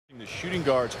The shooting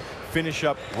guards finish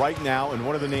up right now, and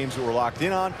one of the names that we're locked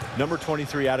in on, number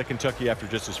 23 out of Kentucky after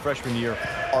just his freshman year,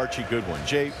 Archie Goodwin.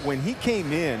 Jay, when he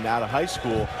came in out of high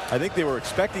school, I think they were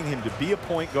expecting him to be a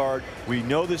point guard. We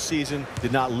know this season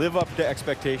did not live up to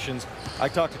expectations. I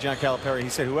talked to John Calipari. He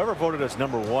said whoever voted us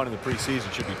number 1 in the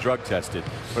preseason should be drug tested,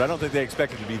 but I don't think they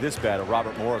expected to be this bad. A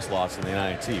Robert Morris loss in the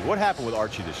NIT. What happened with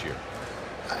Archie this year?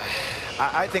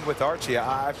 I think with Archie,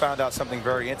 I found out something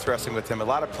very interesting with him. A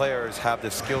lot of players have the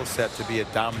skill set to be a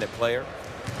dominant player,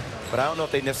 but I don't know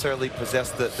if they necessarily possess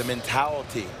the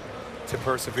mentality to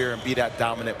persevere and be that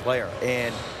dominant player.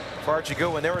 And for Archie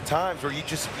Goodwin, there were times where you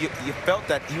felt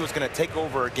that he was going to take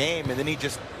over a game, and then he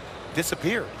just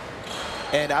disappeared.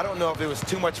 And I don't know if there was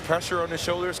too much pressure on his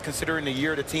shoulders considering the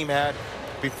year the team had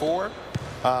before.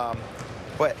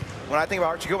 But when I think about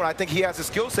Archie Goodwin, I think he has a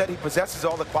skill set. He possesses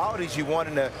all the qualities you want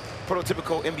in a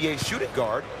prototypical NBA shooting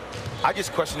guard. I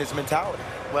just question his mentality.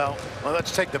 Well,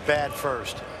 let's take the bad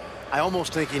first. I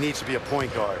almost think he needs to be a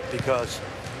point guard because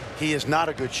he is not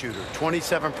a good shooter.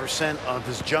 27% of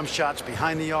his jump shots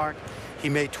behind the arc. He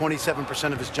made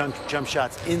 27% of his jump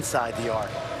shots inside the arc.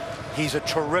 He's a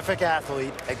terrific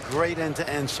athlete, a great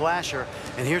end-to-end slasher.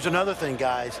 And here's another thing,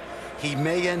 guys. He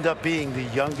may end up being the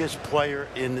youngest player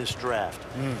in this draft.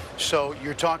 So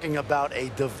you're talking about a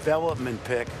development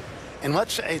pick. And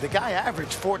let's say the guy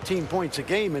averaged 14 points a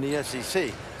game in the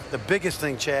SEC. The biggest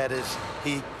thing, Chad, is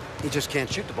he just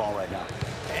can't shoot the ball right now.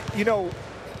 You know,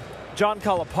 John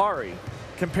Calipari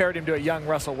compared him to a young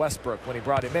Russell Westbrook when he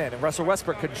brought him in. And Russell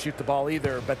Westbrook couldn't shoot the ball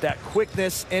either, but that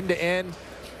quickness end-to-end,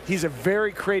 he's a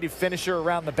very creative finisher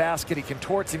around the basket. He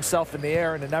contorts himself in the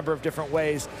air in a number of different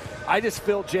ways. I just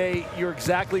feel, Jay, you're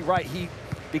exactly right.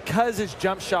 Because his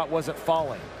jump shot wasn't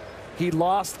falling, he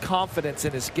lost confidence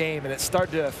in his game, and it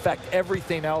started to affect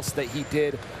everything else that he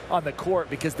did on the court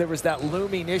because there was that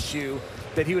looming issue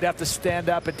that he would have to stand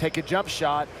up and take a jump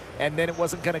shot, and then it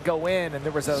wasn't going to go in. And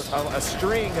there was a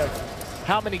string of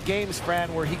how many games,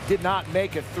 Fran, where he did not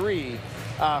make a three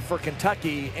for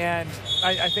Kentucky, and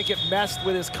I think it messed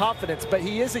with his confidence. But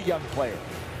he is a young player,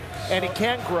 and he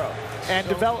can grow, and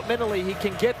developmentally he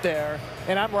can get there.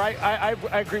 And I'm right.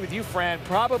 I agree with you, Fran.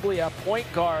 Probably a point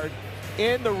guard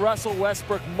in the Russell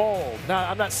Westbrook mold. Now,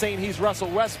 I'm not saying he's Russell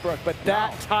Westbrook, but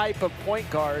that type of point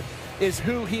guard is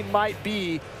who he might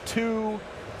be 2-3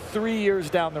 years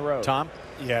down the road. Tom?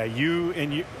 Yeah,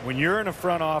 when you're in a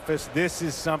front office, this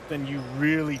is something you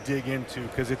really dig into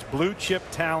because it's blue chip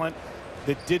talent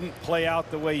that didn't play out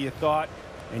the way you thought,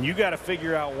 and you got to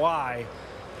figure out why,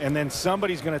 and then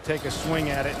somebody's going to take a swing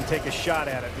at it and take a shot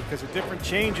at it because a different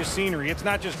change of scenery. It's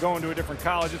not just going to a different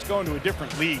college, it's going to a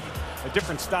different league, a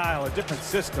different style, a different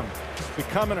system,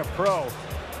 becoming a pro.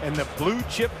 And the blue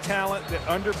chip talent that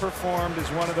underperformed is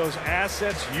one of those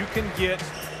assets you can get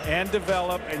and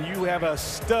develop, and you have a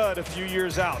stud a few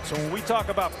years out. So when we talk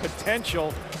about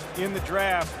potential in the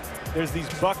draft, there's these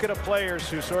bucket of players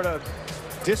who sort of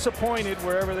disappointed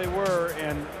wherever they were,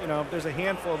 and you know there's a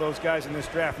handful of those guys in this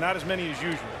draft, not as many as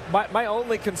usual. My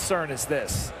only concern is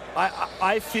this.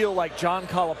 I feel like John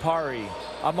Calipari,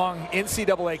 among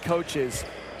NCAA coaches,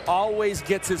 always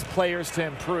gets his players to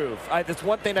improve. That's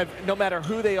one thing, no matter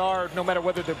who they are, no matter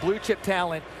whether they're blue chip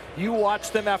talent, you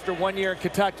watch them after 1 year in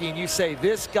Kentucky and you say,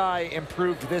 this guy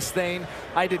improved this thing.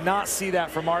 I did not see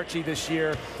that from Archie this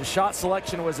year. The shot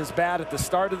selection was as bad at the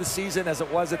start of the season as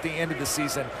it was at the end of the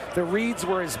season. The reads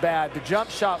were as bad. The jump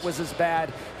shot was as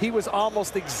bad. He was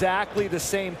almost exactly the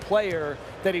same player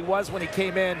that he was when he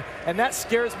came in, and that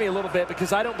scares me a little bit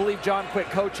because I don't believe John quit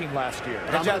coaching last year.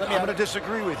 I'm going to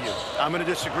disagree with you. I'm going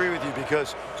to disagree with you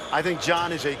because I think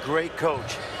John is a great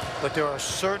coach, but there are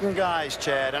certain guys,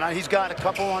 Chad, and he's got a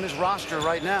couple on his roster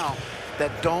right now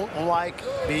that don't like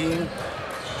being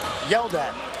yelled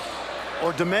at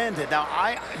or demanded. Now,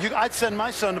 I'd send my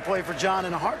son to play for John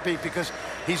in a heartbeat because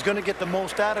he's going to get the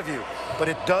most out of you, but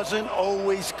it doesn't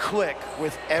always click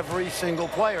with every single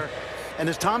player. And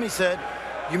as Tommy said,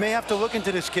 you may have to look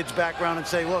into this kid's background and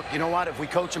say, look, you know what, if we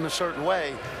coach him a certain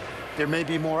way, there may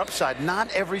be more upside.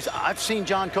 I've seen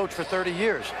John coach for 30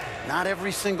 years. Not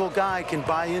every single guy can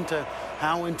buy into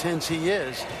how intense he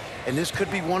is. And this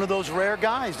could be one of those rare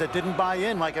guys that didn't buy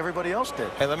in like everybody else did.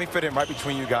 Hey, let me fit in right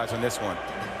between you guys on this one.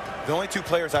 The only 2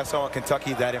 players I saw in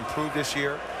Kentucky that improved this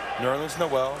year, Nerlens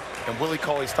Noel and Willie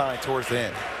Cauley-Stein towards the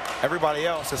end. Everybody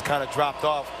else has kind of dropped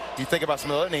off. You think about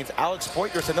some of the other names. Alex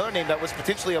Poitras, another name that was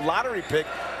potentially a lottery pick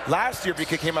last year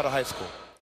because he came out of high school.